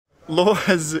Law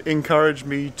has encouraged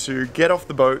me to get off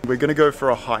the boat. We're gonna go for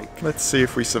a hike. Let's see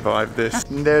if we survive this.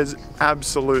 There's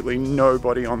absolutely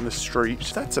nobody on the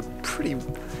street. That's a pretty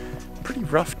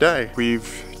rough day.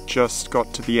 We've just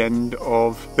got to the end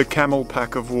of the camel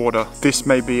pack of water. This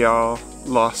may be our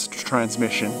last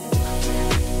transmission.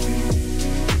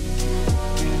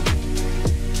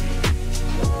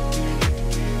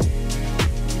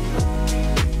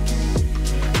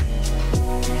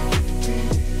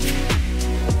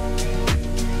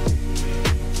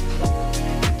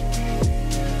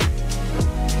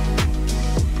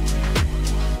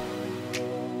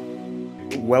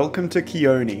 Welcome to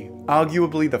Kioni,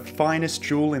 arguably the finest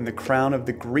jewel in the crown of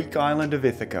the Greek island of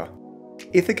Ithaca.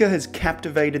 Ithaca has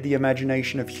captivated the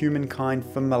imagination of humankind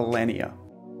for millennia.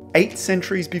 8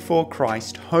 centuries before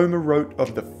Christ, Homer wrote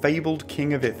of the fabled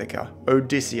king of Ithaca,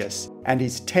 Odysseus, and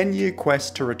his 10-year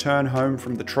quest to return home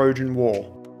from the Trojan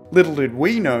War. Little did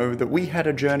we know that we had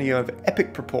a journey of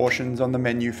epic proportions on the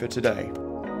menu for today.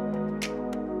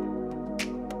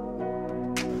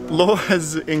 Law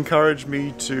has encouraged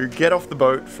me to get off the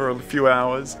boat for a few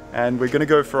hours and we're gonna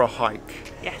go for a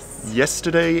hike. Yes.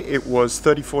 Yesterday it was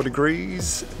 34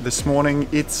 degrees. This morning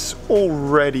it's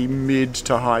already mid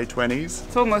to high 20s.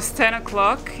 It's almost 10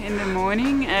 o'clock in the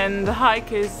morning and the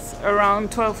hike is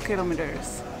around 12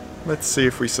 kilometers. Let's see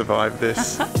if we survive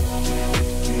this.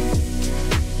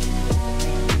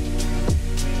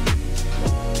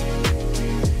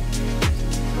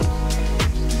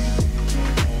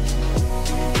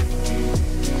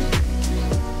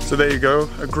 So there you go,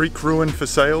 a Greek ruin for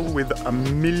sale with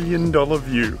 $1 million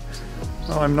view.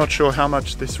 Well, I'm not sure how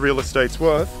much this real estate's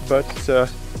worth, but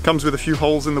comes with a few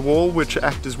holes in the wall which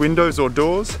act as windows or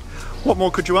doors. What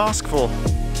more could you ask for?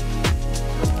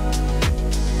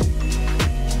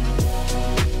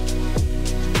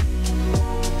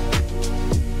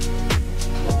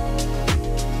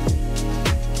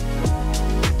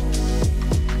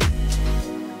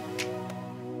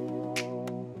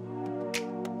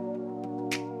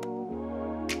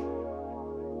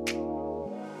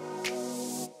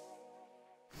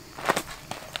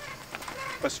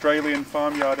 Australian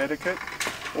farmyard etiquette,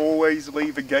 always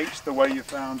leave a gate the way you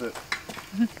found it.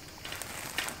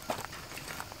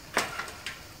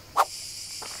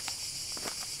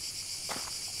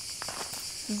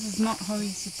 This is not how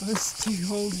you're supposed to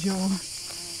hold your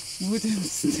wooden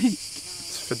stick.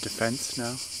 It's for defense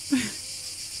now.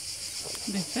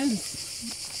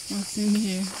 Defense? What's in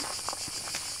here?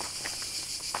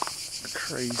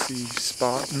 Crazy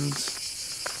Spartans.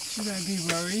 Should I be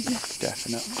worried?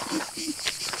 Definitely.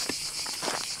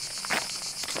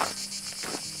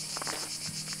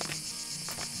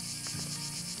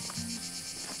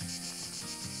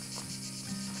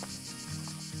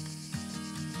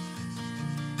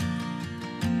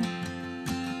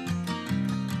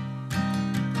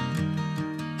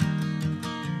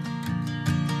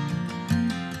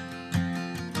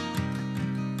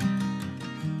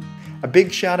 A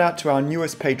big shout out to our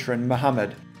newest patron,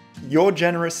 Mohammed. Your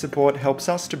generous support helps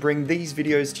us to bring these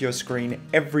videos to your screen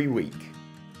every week.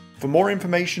 For more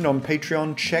information on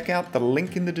Patreon, check out the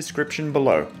link in the description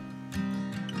below.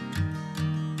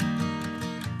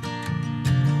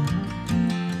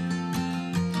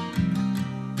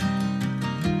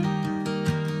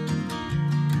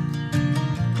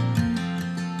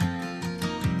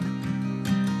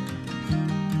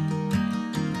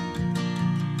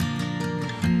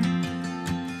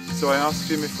 So I asked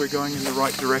him if we're going in the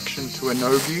right direction to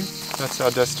Enogi. That's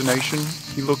our destination.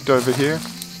 He looked over here.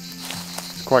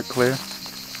 It's quite clear.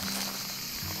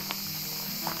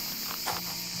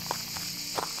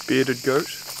 Bearded goat.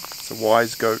 It's a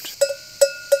wise goat.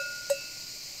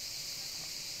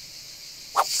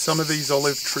 Some of these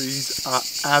olive trees are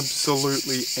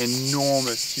absolutely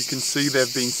enormous. You can see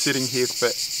they've been sitting here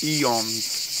for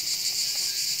eons.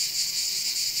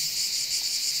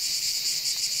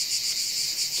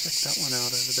 Check that one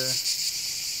out over there.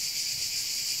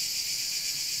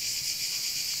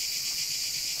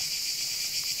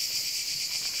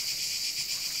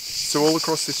 So all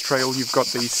across this trail you've got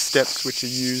these steps which are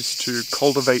used to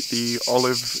cultivate the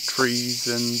olive trees,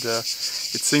 and it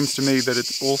seems to me that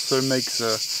it also makes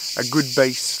a good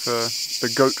base for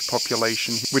the goat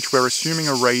population, which we're assuming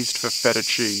are raised for feta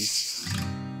cheese.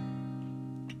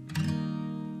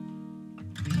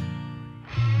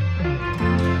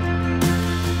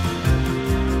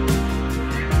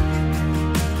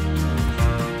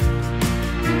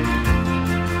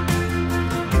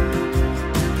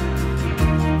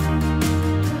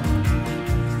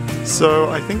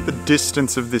 So I think the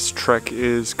distance of this trek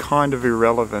is kind of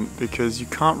irrelevant because you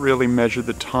can't really measure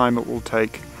the time it will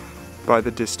take by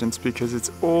the distance because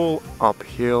it's all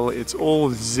uphill, it's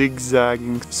all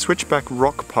zigzagging, switchback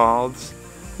rock paths,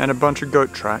 and a bunch of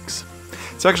goat tracks.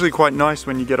 It's actually quite nice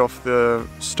when you get off the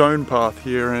stone path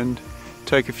here and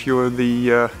take a few of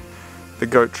the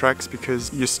goat tracks,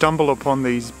 because you stumble upon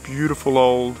these beautiful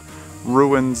old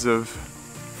ruins of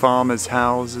farmers'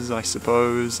 houses, I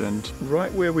suppose, and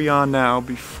right where we are now,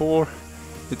 before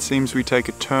it seems we take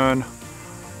a turn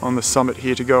on the summit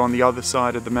here to go on the other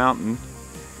side of the mountain,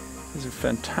 there's a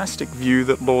fantastic view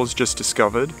that Law's just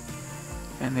discovered,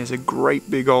 and there's a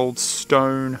great big old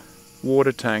stone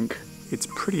water tank. It's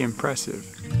pretty impressive.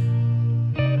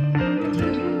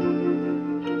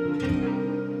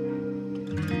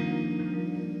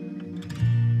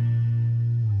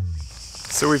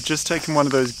 So we've just taken one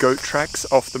of those goat tracks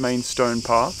off the main stone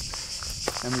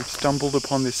path, and we've stumbled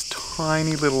upon this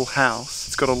tiny little house.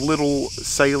 It's got a little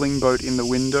sailing boat in the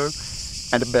window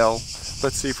and a bell.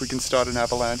 Let's see if we can start an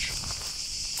avalanche.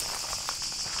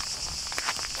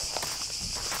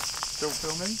 Still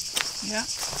filming? Yeah.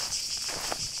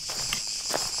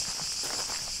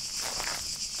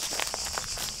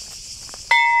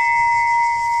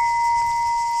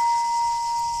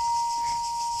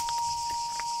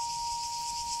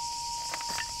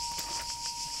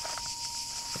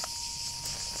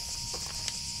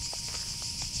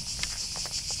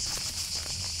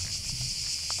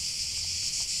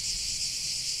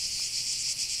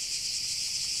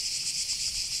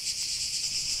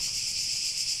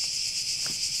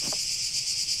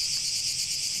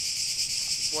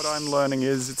 What I'm learning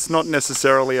is it's not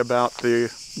necessarily about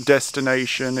the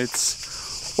destination,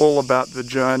 it's all about the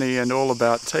journey and all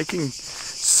about taking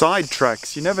side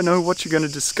tracks. You never know what you're going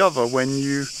to discover when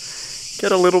you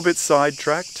get a little bit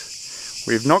sidetracked.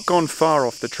 We've not gone far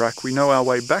off the track, we know our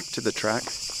way back to the track,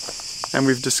 and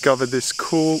we've discovered this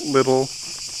cool little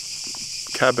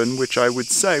cabin, which I would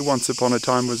say once upon a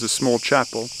time was a small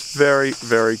chapel. Very,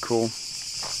 very cool.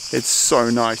 It's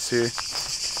so nice here.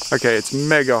 Okay, it's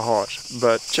mega hot,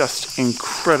 but just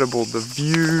incredible. The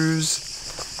views,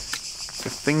 the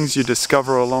things you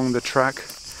discover along the track.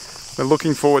 We're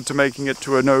looking forward to making it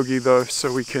to Enogi though,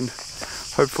 so we can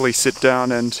hopefully sit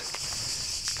down and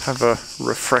have a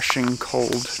refreshing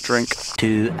cold drink.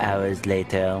 2 hours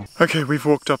later. Okay, we've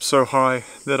walked up so high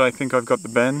that I think I've got the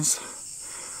bends.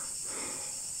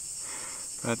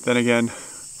 But then again,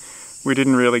 we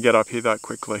didn't really get up here that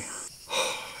quickly.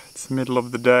 It's the middle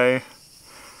of the day.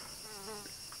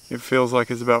 It feels like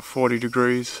it's about 40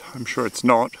 degrees. I'm sure it's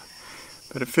not,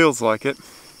 but it feels like it.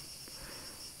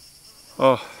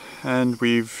 Oh, and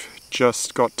we've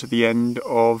just got to the end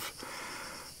of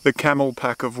the camel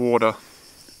pack of water.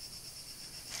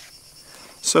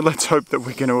 So let's hope that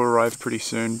we're going to arrive pretty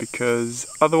soon, because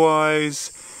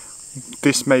otherwise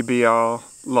this may be our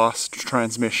last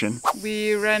transmission.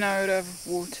 We ran out of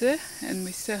water and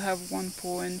we still have 2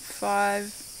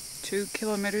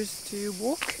 kilometers to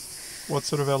walk. What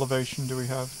sort of elevation do we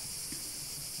have?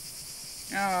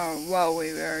 Oh, well,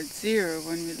 we were at 0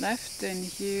 when we left, and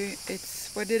here it's,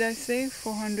 what did I say,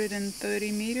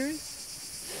 430 meters?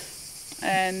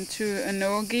 And to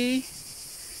Enogi,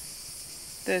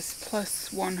 there's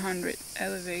plus 100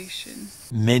 elevation.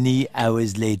 Many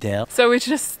hours later. So we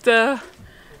just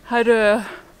had a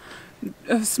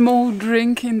small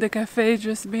drink in the cafe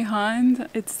just behind.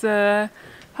 It's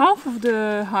half of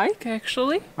the hike,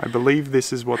 actually. I believe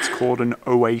this is what's called an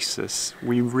oasis.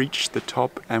 We reached the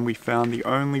top and we found the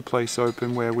only place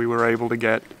open where we were able to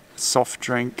get a soft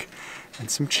drink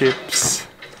and some chips.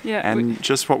 Yeah, and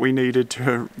just what we needed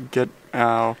to get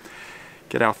our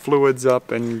fluids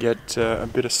up and get a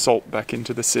bit of salt back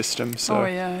into the system. So oh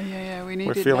yeah, we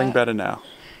needed we're feeling that. better now.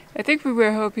 I think we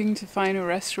were hoping to find a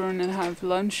restaurant and have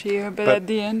lunch here, but at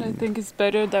the end I think it's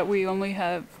better that we only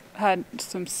have had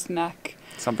some snack.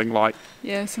 Something light.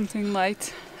 Yeah, something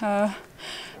light.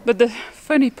 But the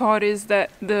funny part is that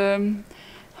the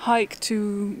hike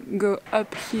to go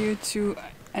up here to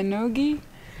Enogi,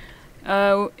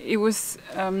 it was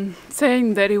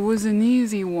saying that it was an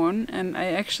easy one, and I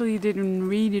actually didn't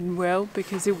read it well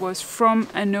because it was from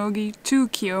Enogi to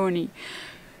Kioni,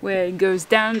 where it goes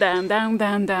down, down, down,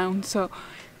 down, down. So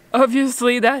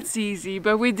obviously that's easy,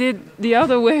 but we did the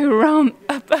other way around,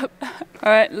 up, up, up.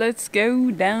 Alright, let's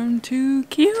go down to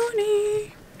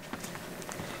Kioni.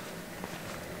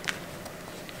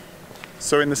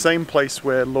 So in the same place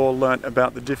where Law learnt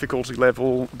about the difficulty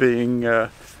level being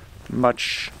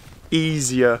much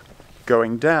easier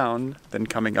going down than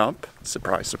coming up,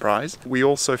 surprise, surprise, we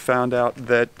also found out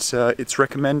that it's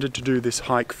recommended to do this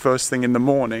hike first thing in the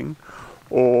morning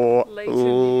or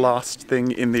last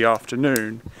thing in the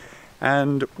afternoon.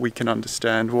 and we can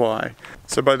understand why.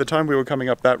 So by the time we were coming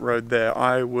up that road there,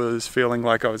 I was feeling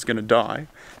like I was going to die.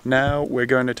 Now we're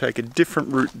going to take a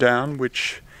different route down,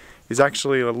 which is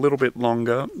actually a little bit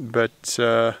longer, but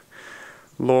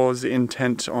Law's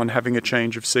intent on having a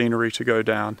change of scenery to go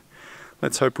down.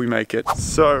 Let's hope we make it.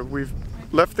 So we've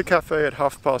left the cafe at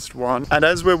 1:30, and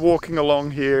as we're walking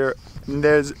along here,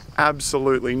 there's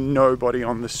absolutely nobody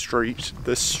on the street.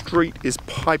 The street is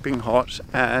piping hot,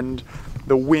 and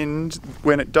the wind,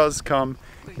 when it does come,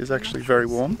 is actually very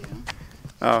warm.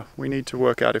 We need to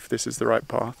work out if this is the right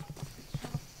path.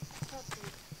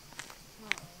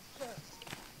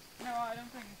 No, I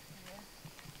don't think it's here.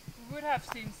 We would have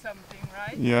seen something,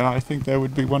 right? Yeah, I think there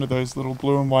would be one of those little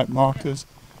blue and white markers.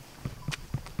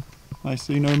 I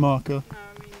see no marker.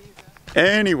 No, me neither.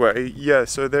 Anyway, yeah,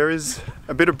 so there is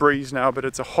a bit of breeze now, but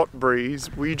it's a hot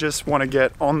breeze. We just want to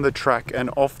get on the track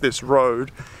and off this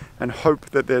road and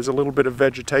hope that there's a little bit of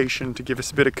vegetation to give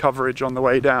us a bit of coverage on the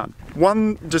way down.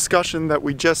 One discussion that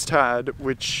we just had,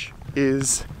 which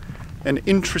is an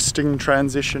interesting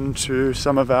transition to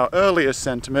some of our earlier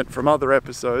sentiment from other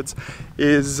episodes,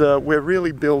 is we're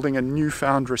really building a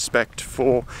newfound respect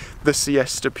for the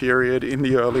siesta period in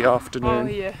the early afternoon. Oh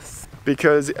yes.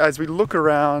 Because as we look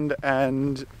around,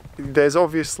 and there's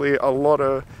obviously a lot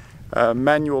of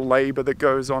manual labor that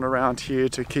goes on around here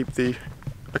to keep the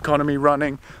economy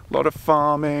running, a lot of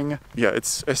farming. Yeah,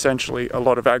 it's essentially a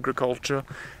lot of agriculture,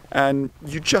 and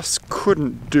you just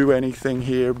couldn't do anything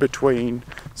here between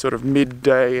sort of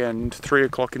midday and 3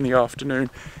 o'clock in the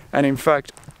afternoon. And in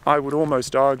fact, I would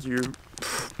almost argue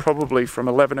probably from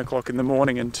 11 o'clock in the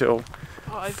morning until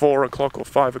 4 o'clock or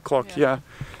 5 o'clock, yeah.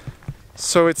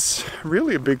 So it's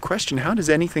really a big question. How does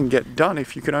anything get done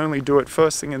if you can only do it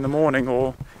first thing in the morning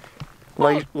or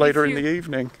later in the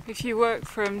evening? If you work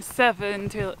from 7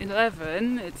 till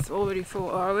 11, it's already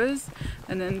 4 hours.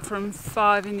 And then from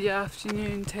 5 in the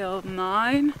afternoon till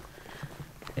 9,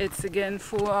 it's again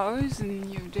 4 hours,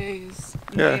 and your day is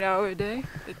an 8-hour day.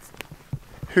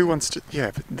 Who wants to,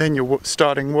 but then you're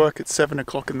starting work at 7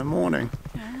 o'clock in the morning.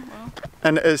 Yeah, well.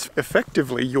 And as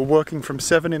effectively, you're working from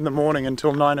 7 in the morning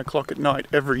until 9 o'clock at night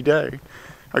every day.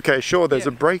 Okay, sure, there's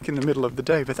a break in the middle of the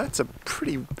day, but that's a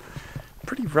pretty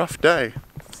rough day.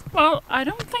 Well, I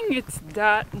don't think it's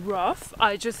that rough.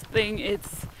 I just think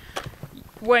it's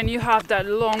when you have that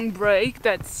long break,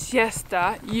 that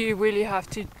siesta, you really have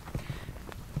to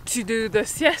do the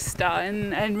siesta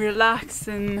and relax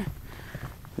and...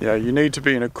 Yeah, you need to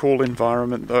be in a cool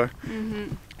environment though.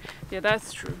 Mm-hmm. Yeah,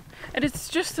 that's true. And it's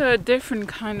just a different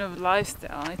kind of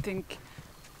lifestyle, I think.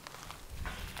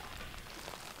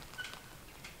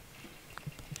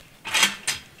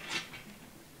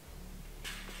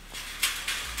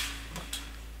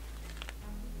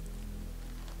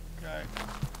 Okay.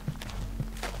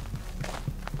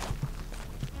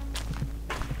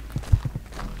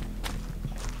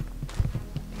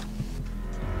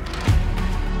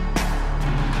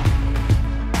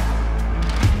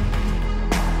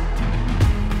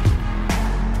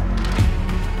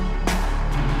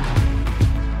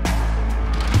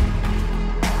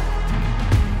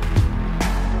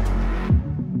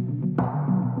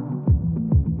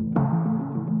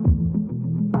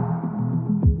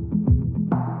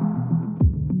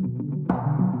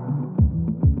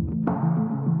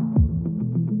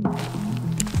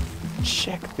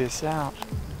 Check this out.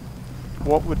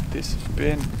 What would this have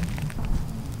been?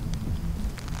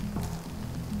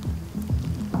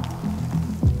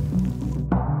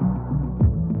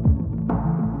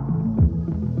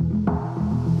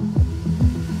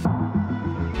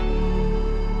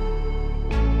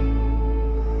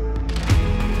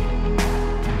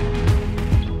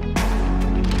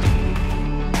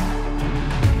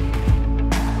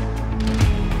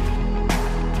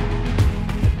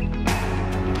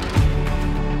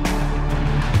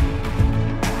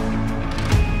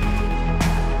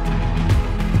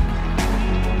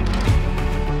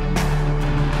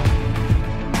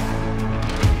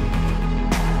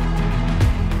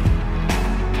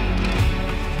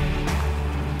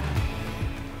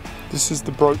 This is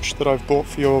the brooch that I've bought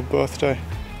for your birthday.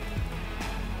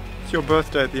 It's your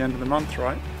birthday at the end of the month,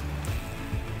 right?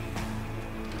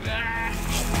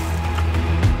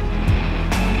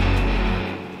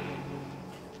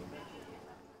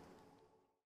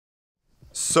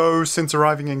 So, since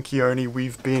arriving in Kioni,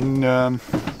 we've been a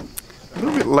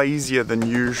little bit lazier than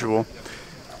usual.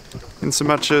 In so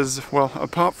much as, well,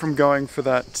 apart from going for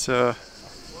that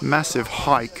massive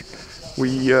hike,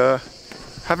 we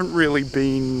haven't really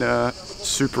been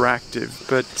super active,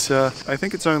 but I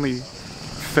think it's only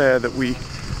fair that we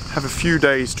have a few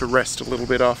days to rest a little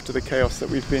bit after the chaos that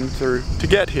we've been through to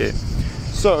get here.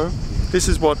 So This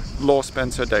is what Law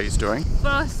spends her days doing.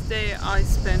 First day I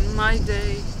spent my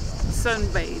day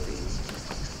sunbathing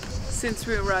since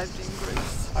we arrived in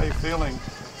Greece. How are you feeling?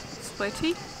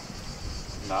 Sweaty?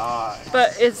 Nice.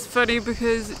 But it's funny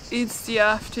because it's the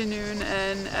afternoon,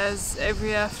 and as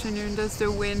every afternoon does,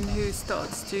 the wind who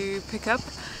starts to pick up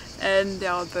and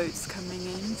there are boats coming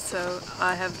in, so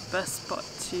I have the best spot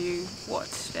to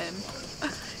watch them.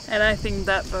 And I think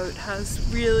that boat has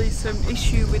really some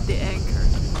issue with the anchor.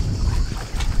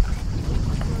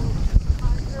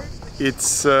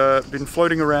 It's been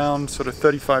floating around sort of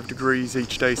 35 degrees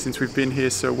each day since we've been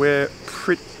here, so we're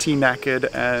pretty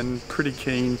knackered and pretty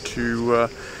keen to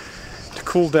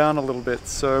cool down a little bit.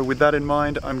 So with that in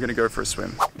mind, I'm gonna go for a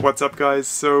swim. What's up, guys?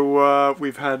 So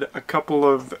we've had a couple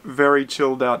of very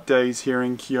chilled out days here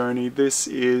in Kioni. This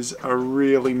is a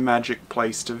really magic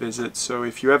place to visit, so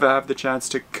if you ever have the chance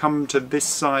to come to this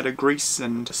side of Greece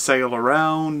and sail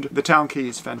around, the town quay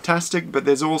is fantastic, but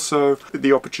there's also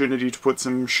the opportunity to put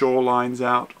some shorelines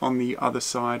out on the other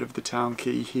side of the town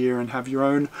quay here and have your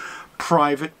own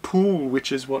private pool,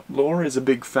 which is what Laura is a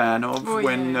big fan of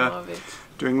when I love it.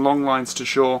 Doing long lines to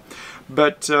shore.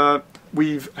 But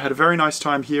we've had a very nice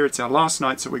time here. It's our last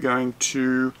night, so we're going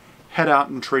to head out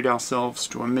and treat ourselves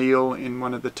to a meal in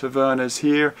one of the tavernas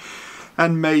here,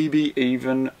 and maybe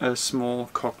even a small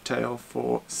cocktail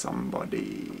for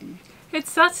somebody.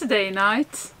 It's Saturday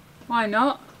night. Why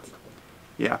not?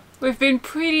 Yeah. We've been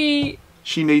pretty...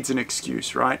 She needs an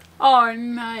excuse, right? Oh,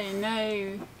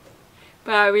 no.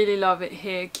 But I really love it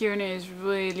here. Kioni is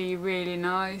really, really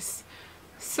nice.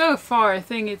 So far, I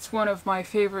think it's one of my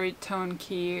favorite town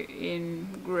quay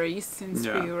in Greece since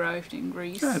we arrived in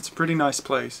Greece. Yeah, it's a pretty nice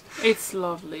place. It's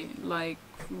lovely, like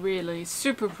really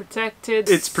super protected.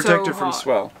 It's protected so from hot.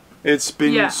 swell. It's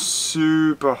been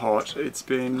super hot. It's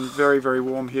been very, very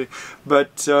warm here.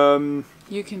 But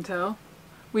you can tell.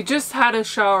 We just had a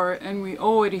shower and we're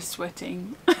already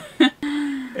sweating.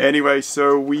 Anyway,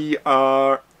 so we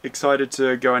are excited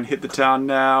to go and hit the town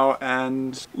now,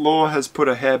 and Laura has put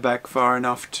her hair back far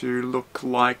enough to look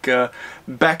like a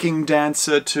backing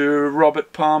dancer to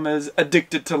Robert Palmer's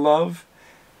Addicted to Love.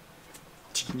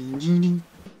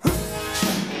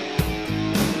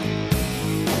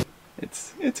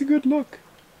 It's a good look.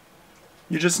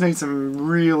 You just need some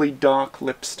really dark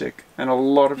lipstick and a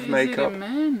lot of makeup. Is it a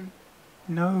man?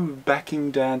 No,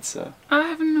 backing dancer. I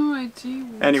have no idea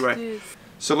what Anyway, it is.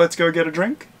 So let's go get a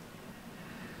drink.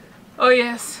 Oh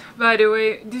yes, by the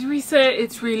way, did we say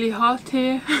it's really hot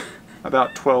here?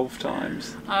 About 12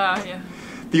 times. Yeah.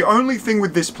 The only thing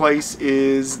with this place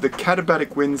is the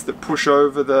katabatic winds that push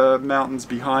over the mountains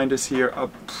behind us here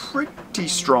are pretty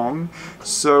strong.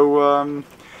 So,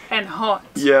 and hot.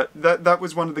 yeah, that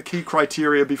was one of the key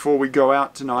criteria before we go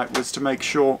out tonight, was to make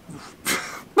sure...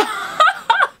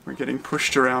 We're getting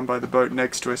pushed around by the boat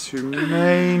next to us, who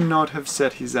may not have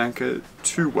set his anchor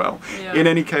too well. Yeah. In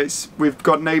any case, we've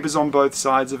got neighbours on both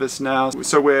sides of us now,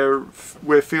 so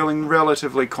we're feeling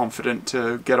relatively confident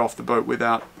to get off the boat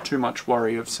without too much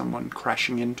worry of someone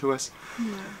crashing into us.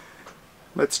 No.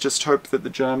 Let's just hope that the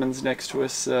Germans next to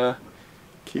us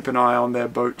keep an eye on their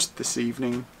boat this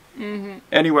evening.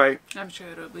 Anyway, I'm sure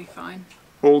it'll be fine.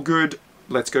 all good.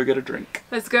 Let's go get a drink.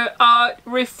 Let's go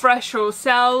refresh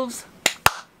ourselves.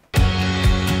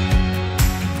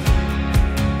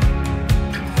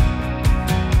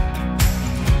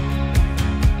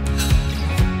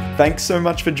 Thanks so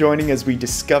much for joining as we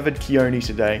discovered Kioni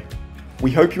today.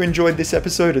 We hope you enjoyed this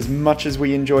episode as much as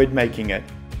we enjoyed making it.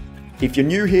 If you're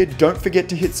new here, don't forget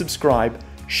to hit subscribe.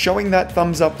 Showing that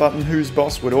thumbs up button who's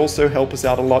boss would also help us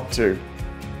out a lot too.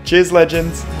 Cheers,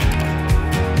 legends!